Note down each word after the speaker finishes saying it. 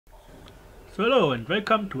So hello and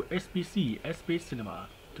welcome to SBC, Space Cinema.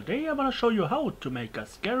 Today I want to show you how to make a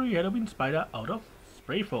scary Halloween spider out of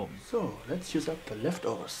spray foam. So let's use up the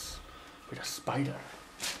leftovers with a spider.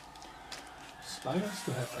 Spiders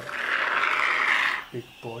to have a big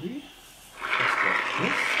body, just like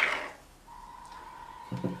this.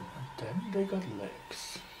 And then they got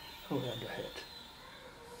legs. Oh, and a head.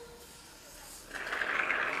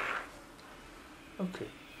 Okay,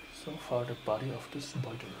 so far the body of the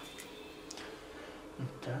spider. And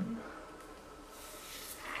then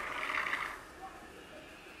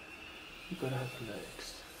you gotta have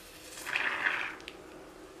legs.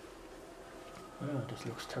 Oh, this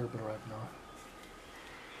looks terrible right now.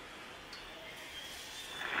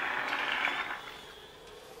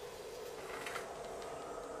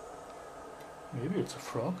 Maybe it's a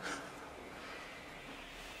frog.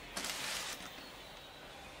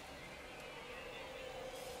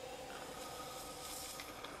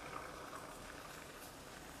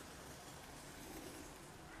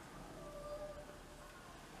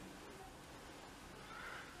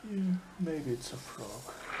 Yeah, maybe it's a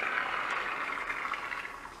frog.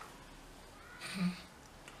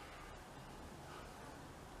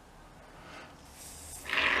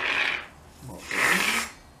 More body.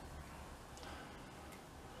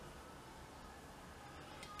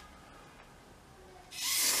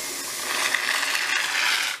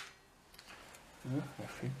 Yeah, I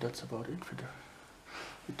think that's about it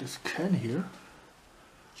with this can here.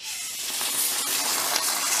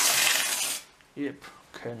 Yep,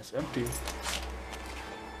 can is empty.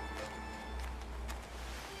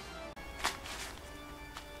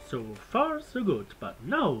 So far so good, but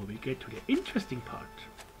now we get to the interesting part.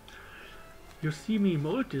 You see me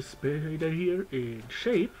mold this spider here in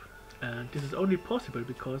shape, and this is only possible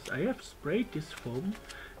because I have sprayed this foam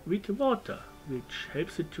with water, which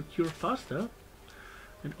helps it to cure faster,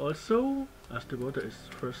 and also, as the water is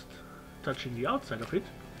first touching the outside of it,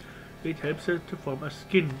 it helps it to form a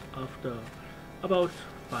skin after about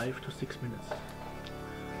 5 to 6 minutes.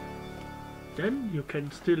 Then you can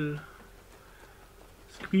still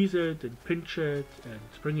squeeze it and pinch it and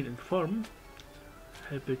bring it in form,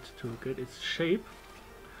 help it to get its shape,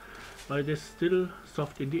 but it is still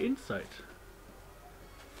soft in the inside.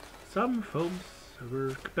 Some foams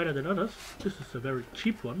work better than others. This is a very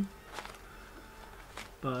cheap one,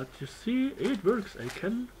 but you see, it works. I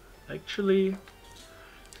can actually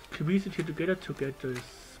squeeze it here together to get the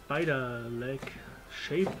spider leg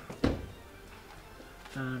shape,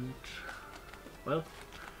 and well,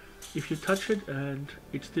 if you touch it and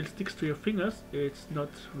it still sticks to your fingers, it's not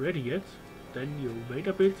ready yet. Then you wait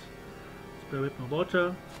a bit, spray a bit more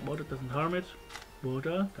water. Water doesn't harm it,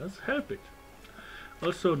 water does help it.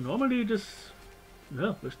 Also, normally this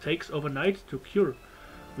takes overnight to cure.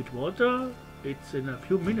 With water, it's in a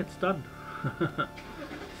few minutes done.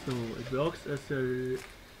 So it works as an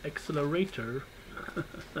accelerator.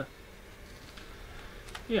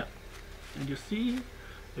 Yeah, and you see,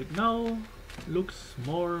 it now looks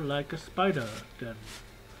more like a spider than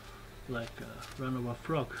like a run-over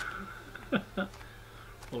frog.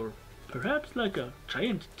 Or perhaps like a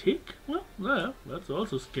giant tick? Well, yeah, that's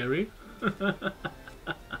also scary. And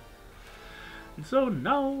so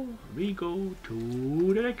now we go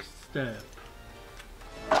to the next step.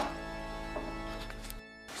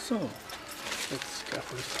 So let's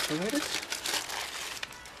carefully separate it.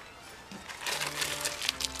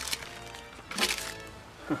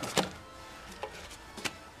 And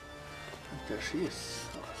there she is,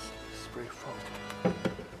 our spray foam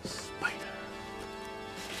spider.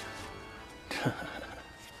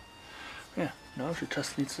 Yeah, now she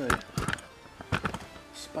just needs a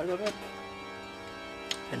spider web.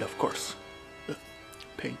 And of course,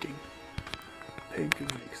 painting. Painting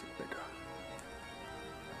makes it better.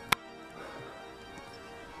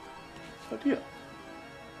 But yeah,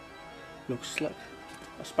 looks like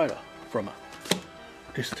a spider from a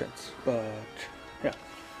distance. But yeah,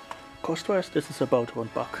 cost-wise, this is about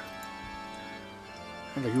 $1.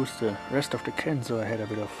 And I used the rest of the can, so I had a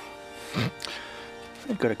bit of.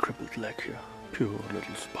 I got a crippled leg here. Pure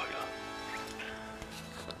little spider.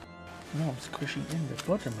 Now I'm squishing in the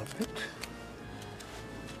bottom a bit,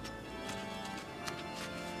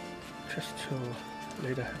 just to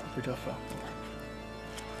later have a bit of a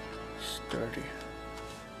sturdy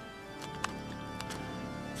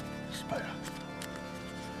spider.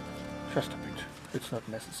 Just a bit. It's not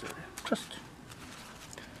necessary. Just,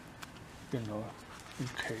 you know, in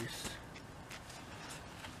case.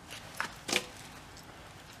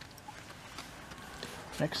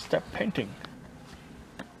 Next step, painting.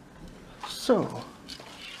 So,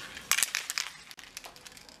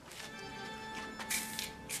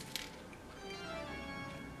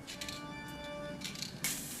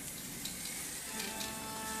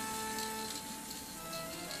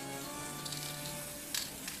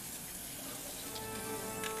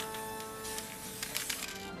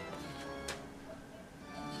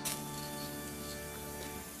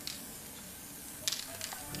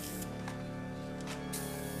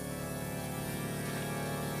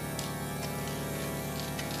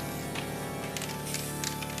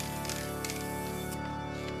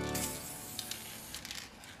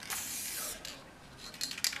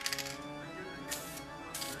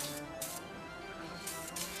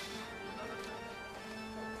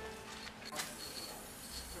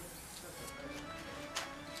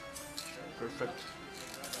 Perfect.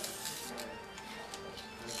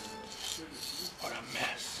 What a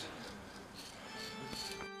mess.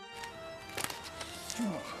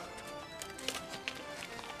 Oh.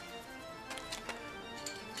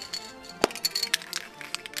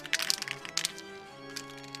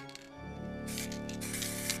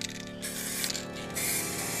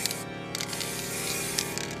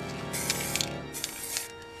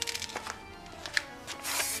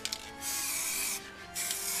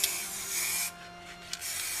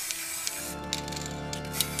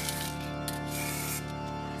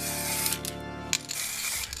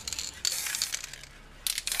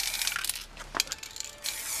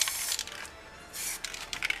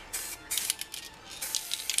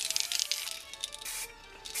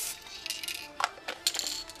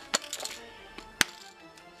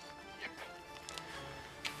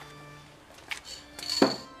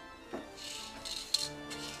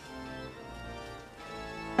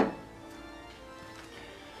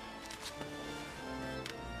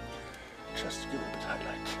 Just to give it a bit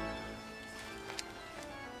highlight.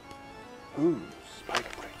 Ooh, spider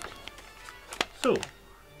braid. So,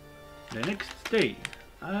 the next day,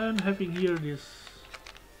 I'm having here these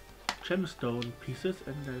gemstone pieces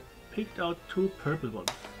and I picked out 2 purple ones.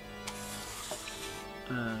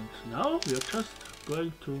 And now we are just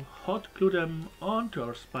going to hot glue them onto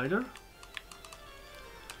our spider.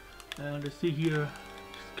 And you see here,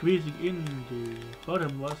 squeezing in the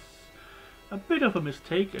bottom was a bit of a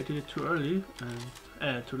mistake. I did it too early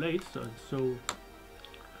and too late, so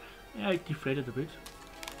yeah, it deflated a bit.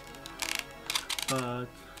 But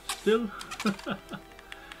still,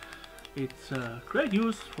 it's great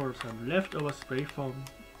use for some leftover spray foam.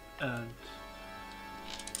 And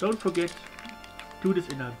don't forget, do this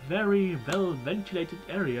in a very well ventilated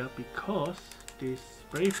area, because this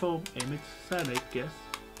spray foam emits cyanide gas.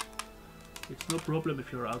 It's no problem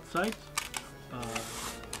if you're outside.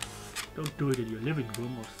 Don't do it in your living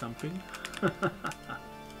room or something. Just a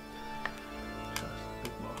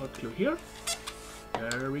bit more hot glue here.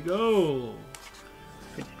 There we go.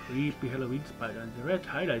 A creepy Halloween spider, and the red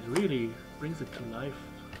highlight really brings it to life.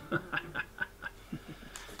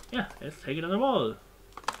 Yeah, let's hang it on the wall.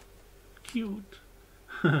 Cute.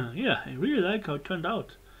 Yeah, I really like how it turned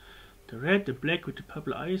out. The red and black with the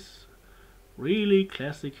purple eyes. Really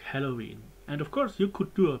classic Halloween. And of course you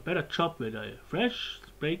could do a better job with a fresh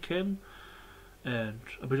spray can and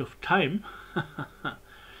a bit of time.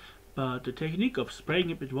 But the technique of spraying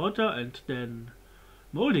it with water and then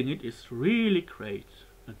molding it is really great.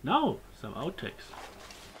 And now some outtakes.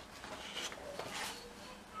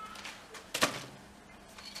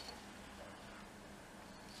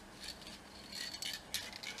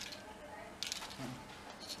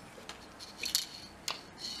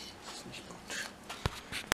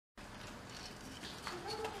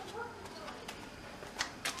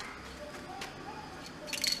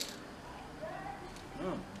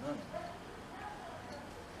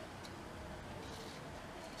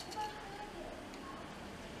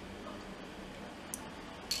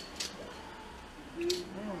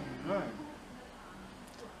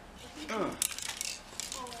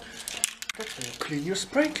 Clean your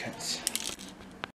spray cans.